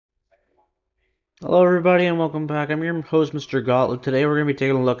Hello everybody and welcome back. I'm your host mr.Gauntlet. Today we're going to be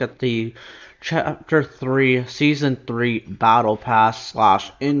taking a look at the Chapter 3, Season 3 Battle Pass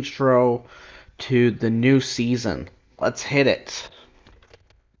slash intro to the new season. Let's hit it.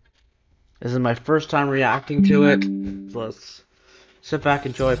 This is my first time reacting to it. So let's sit back,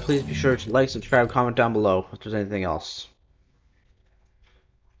 enjoy. Please be sure to like, subscribe, comment down below if there's anything else.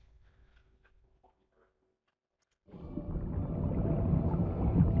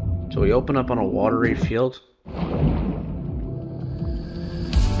 So we open up on a watery field.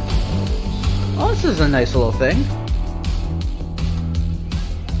 Oh, this is a nice little thing.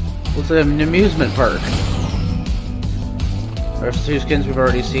 Looks like an amusement park. There's two skins we've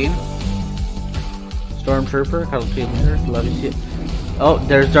already seen. Stormtrooper, Cuddle Team Leader, love you see it. Oh,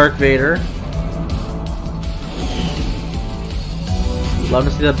 there's Darth Vader. Love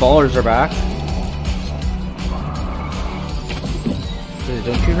to see the ballers are back.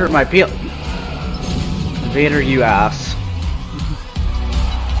 Don't you hurt my peel. Vader, you ass.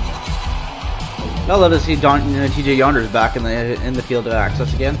 I love to see TJ Yonder's back in the field of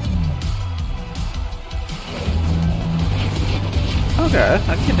access again. Okay,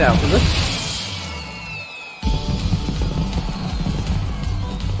 I can get down for this.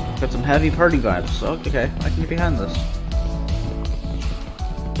 Got some heavy party vibes. Okay, I can get behind this.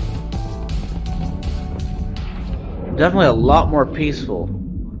 Definitely a lot more peaceful.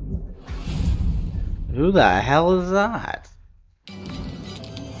 Who the hell is that?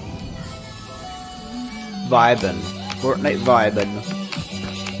 Vibin. Fortnite vibin.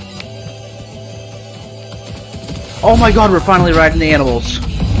 Oh my god, we're finally riding the animals.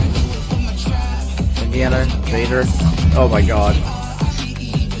 Indiana, Vader. Oh my god.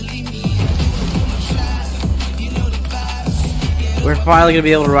 We're finally gonna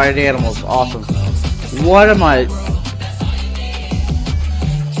be able to ride the animals. Awesome. What am I?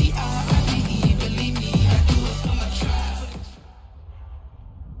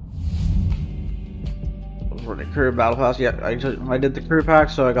 For the career battle pass, yeah, I did the career pack,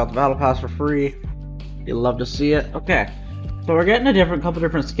 so I got the battle pass for free. You'll love to see it. Okay, so we're getting a couple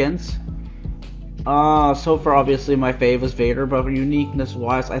different skins. So far, obviously, my fave is Vader, but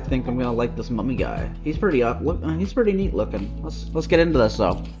uniqueness-wise, I think I'm gonna like this mummy guy. He's pretty he's pretty neat looking. Let's get into this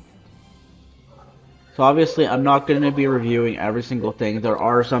though. So obviously, I'm not gonna be reviewing every single thing. There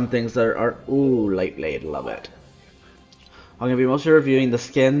are some things that are light blade, love it. I'm going to be mostly reviewing the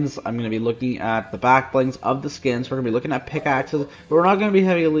skins. I'm going to be looking at the back blings of the skins. We're going to be looking at pickaxes, but we're not going to be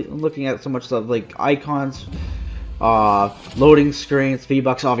heavily looking at so much stuff like icons, loading screens,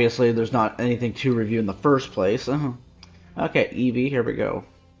 V-Bucks. Obviously, there's not anything to review in the first place. Okay, Evie, here we go.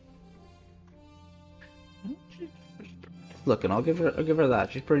 Looking, I'll give her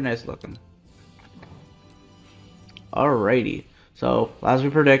that. She's pretty nice looking. Alrighty. So, as we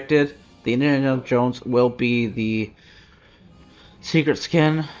predicted, the Indiana Jones will be the secret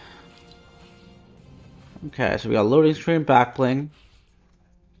skin. Okay, so we got loading screen, back bling.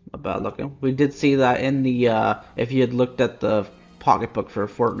 Not bad looking. We did see that in the if you had looked at the pocketbook for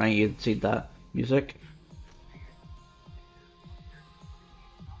Fortnite, you'd see that music.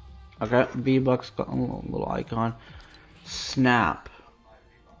 Okay, V-Bucks got a little icon. Snap.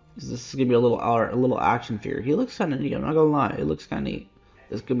 This is gonna be a little action figure. He looks kind of neat. I'm not gonna lie, it looks kind of neat.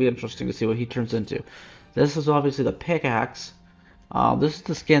 It's gonna be interesting to see what he turns into. This is obviously the pickaxe. This is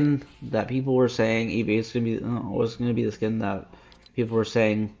the skin that people were saying was gonna be the skin that people were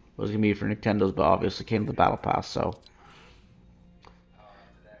saying was gonna be for Nintendo's, but obviously came to the Battle Pass. So,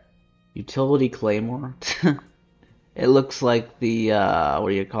 utility claymore. It looks like the what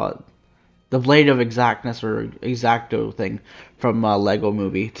do you call it? The blade of exactness or exacto thing from Lego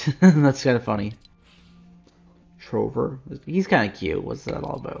Movie. That's kind of funny. Trover. He's kind of cute. What's that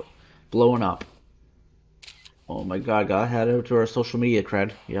all about? Blowing up. Oh my god, gotta head over to our social media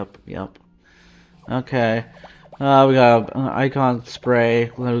cred. Yep. Okay. We got an icon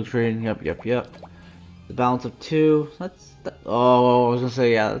spray, loading screen, yep. The balance of 2. Oh, I was gonna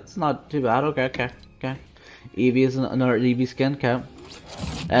say, yeah, that's not too bad. Okay. Eevee is another Eevee skin, okay.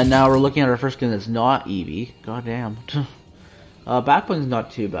 And now we're looking at our first skin that's not Eevee. God damn. Backbling's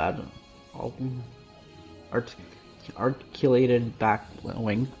not too bad. Articulated back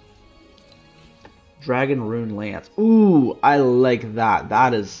wing. Dragon Rune Lance. Ooh, I like that.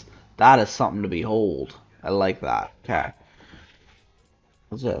 That is something to behold. I like that. Okay.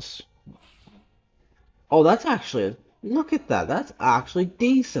 What's this? Oh, that's actually, look at that. That's actually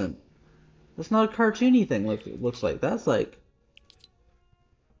decent. That's not a cartoony thing. Looks like that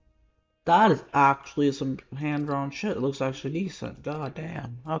is actually some hand drawn shit. It looks actually decent. God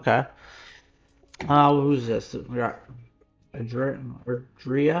damn. Okay. Who's this? We got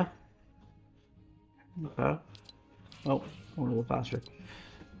Adria. Okay. Oh, a little faster.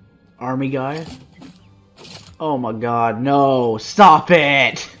 Army guy. Oh my god, no! Stop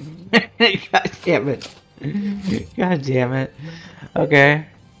it! God damn it. God damn it. Okay.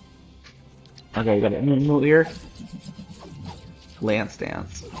 Okay, you got an emote here. Lance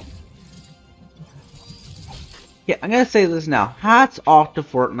dance. Yeah, I'm gonna say this now. Hats off to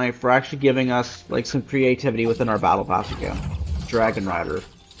Fortnite for actually giving us like some creativity within our battle pass again. Dragon Rider.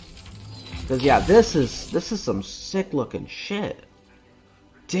 Cause yeah, this is some sick looking shit.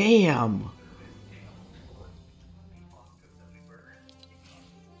 Damn.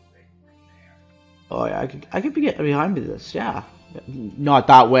 Oh yeah, I could be getting behind this. Yeah, not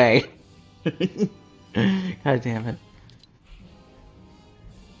that way. God damn it.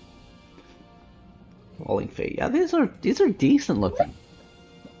 Falling Fate. Yeah, these are decent looking.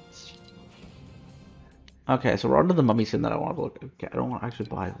 Okay, so we're on to the mummy skin that I want to look. Okay, I don't want to actually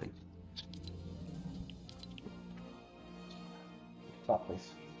buy things. Stop,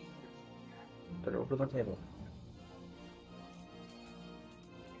 please. Put it over the table.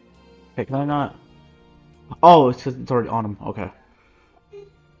 Okay, can I not? Oh, it's because it's already on him. Okay.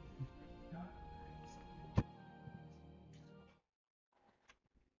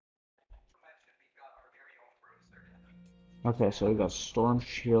 Okay, so we got Storm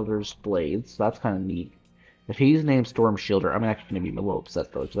Shielder's Blades. That's kind of neat. If he's named Storm Shielder, I'm actually gonna be a little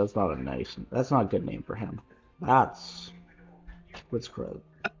upset though, because that's not a nice. That's not a good name for him. That's what's cred.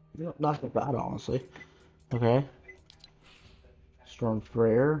 Not that bad, honestly. Okay. Storm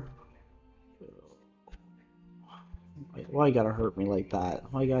Frere. Why you gotta hurt me like that?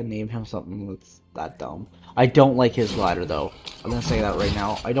 Why you gotta name him something that's that dumb? I don't like his glider though. I'm gonna say that right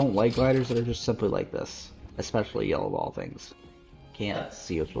now. I don't like gliders that are just simply like this, especially yellow ball things. Can't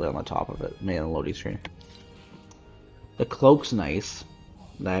see what's really on the top of it. Made on the loading screen. The cloak's nice.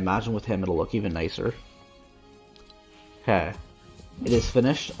 And I imagine with him it'll look even nicer. Okay. It is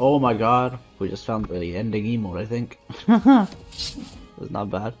finished. Oh my god. We just found the ending emote, I think. It's not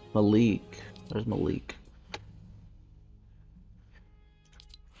bad. Malik. There's Malik.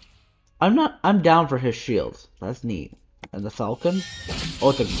 I'm down for his shield. That's neat. And the falcon? Oh,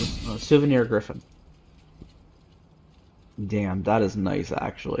 it's a souvenir griffin. Damn, that is nice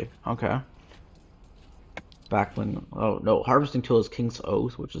actually. Okay. Backbling. Oh no, harvesting tool is King's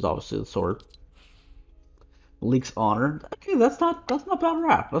Oath, which is obviously the sword. Leaks honor. Okay, that's not bad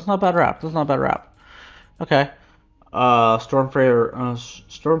rap. That's not bad rap. That's not bad rap. Okay. Storm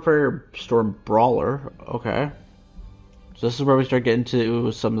Brawler. Okay. So this is where we start getting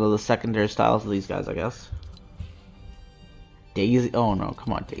to some of the secondary styles of these guys, I guess. Daisy. Oh no,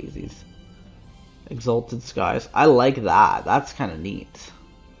 come on, daisies. Exalted Skies. I like that. That's kind of neat.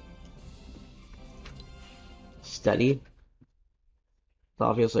 Steady. It's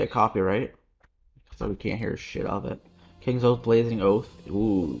obviously a copyright, so we can't hear shit of it. King's Oath, Blazing Oath.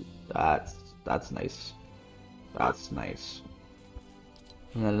 Ooh, that's nice. That's nice.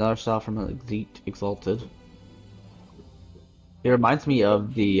 And then another style from Exalted. It reminds me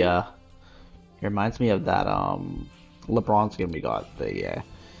of the. It reminds me of that LeBron skin we got, the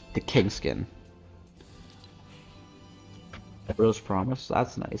King skin. Rose Promise.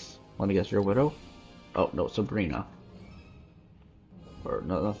 That's nice. Let me guess, you're a Widow. Oh no, Sabrina. Or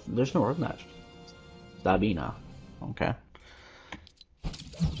no, there's no word match. Sabina. Okay.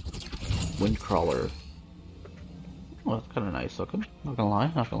 Windcrawler. Oh, that's kind of nice looking. Not gonna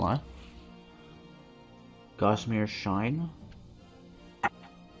lie, not gonna lie. Gossamer Shine.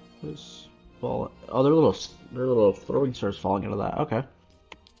 This ball. Oh, they're little throwing stars falling out of that. Okay.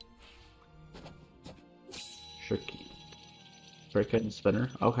 Tricky. Break-in spinner.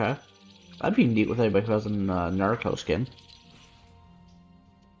 Okay. That'd be neat with anybody who has a Narco skin.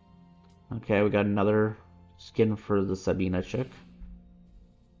 Okay, we got another skin for the Sabina chick.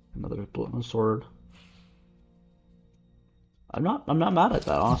 Another sword. I'm not mad at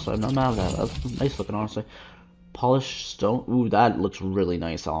that, honestly. I'm not mad at that. That's nice looking, honestly. Polished stone. Ooh, that looks really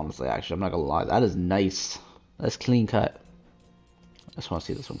nice, honestly, actually. I'm not gonna lie. That is nice. That's clean cut. I just want to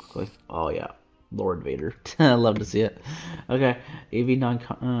see this one quickly. Oh, yeah. Lord Vader. I love to see it. Okay.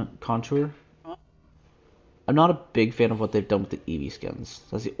 AV9 Contour. I'm not a big fan of what they've done with the Eevee skins.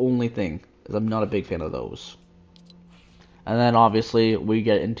 That's the only thing, is I'm not a big fan of those. And then obviously we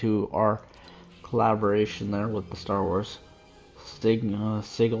get into our collaboration there with the Star Wars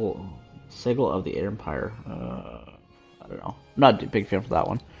Sigil of the Empire. I don't know. I'm not a big fan for that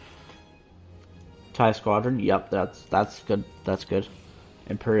one. TIE Squadron. Yep, that's good. That's good.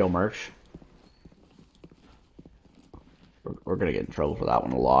 Imperial March. We're gonna get in trouble for that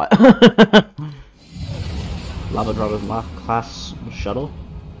one a lot. Lava Dragon's class shuttle.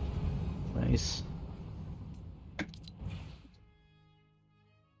 Nice.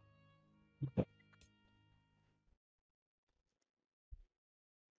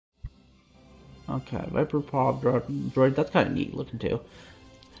 Okay, Viper Pop droid. That's kind of neat looking too.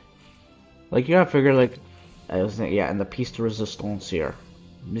 Like you gotta figure like I was thinking, yeah, and the piece de resistance here,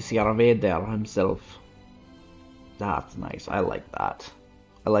 Mr. Vader himself. That's nice. I like that.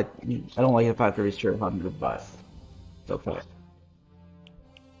 I like. I don't like the fact that he's tier 100, but it's okay.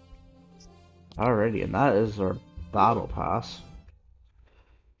 Alrighty, and that is our battle pass.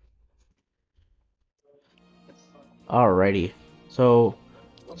 Alrighty, so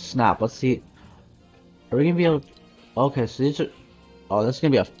snap. Let's see. Are we gonna be able? Okay, so these are. Oh, this is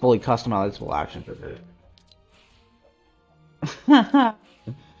gonna be a fully customizable action figure.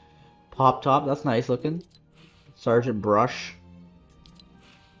 Pop top. That's nice looking. Sergeant Brush.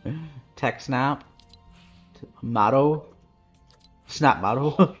 Tech Snap. Matto. Snap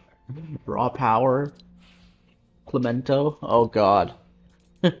Matto. Raw Power. Clemento. Oh God.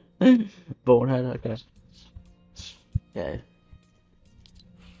 Bonehead. Okay. Okay.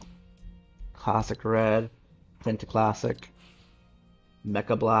 Classic Red. Penta Classic.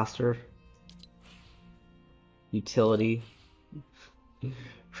 Mecha Blaster. Utility.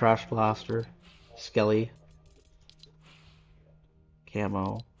 Trash Blaster. Skelly.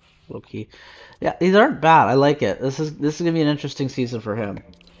 Camo. Low-key. Yeah, these aren't bad. I like it. This is gonna be an interesting season for him.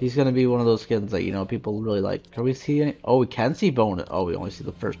 He's gonna be one of those skins that people really like. Can we see any? Oh, we can see bonus. Oh, we only see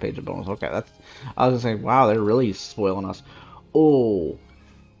the first page of bonus. Okay, that's. I was gonna say, wow, they're really spoiling us. Oh,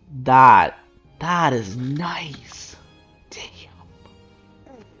 that is nice. Damn.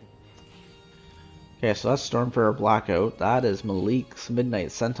 Okay, so that's Stormfarer Blackout. That is Malik's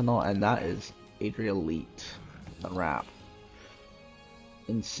Midnight Sentinel, and that is Adria Elite. Unwrap.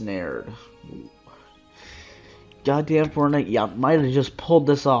 Ensnared. Goddamn Fortnite, yeah, might have just pulled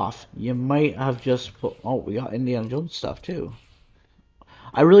this off. You might have just put. Oh, we got Indiana Jones stuff too.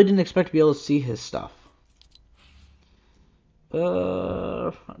 I really didn't expect to be able to see his stuff.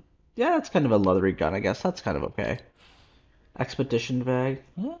 Yeah, it's kind of a leathery gun, I guess. That's kind of okay. Expedition bag.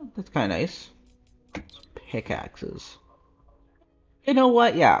 Yeah, that's kind of nice. Pickaxes. You know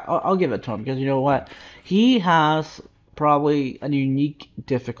what? Yeah, I'll give it to him because you know what? He has probably a unique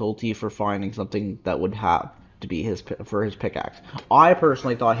difficulty for finding something that would have to be his pickaxe. I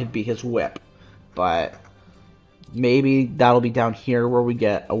personally thought he'd be his whip, but maybe that'll be down here where we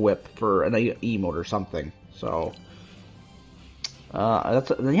get a whip for an emote or something. So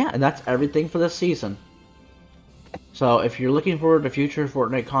that's everything for this season. So if you're looking forward to future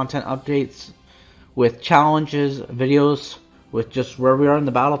Fortnite content updates with challenges, videos, with just where we are in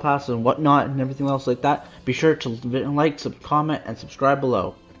the battle pass and whatnot and everything else like that, be sure to like, comment, and subscribe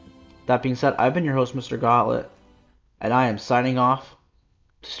below. That being said, I've been your host, mr.Gauntlet, and I am signing off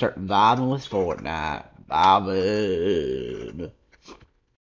to start vibing with Fortnite. Vibing.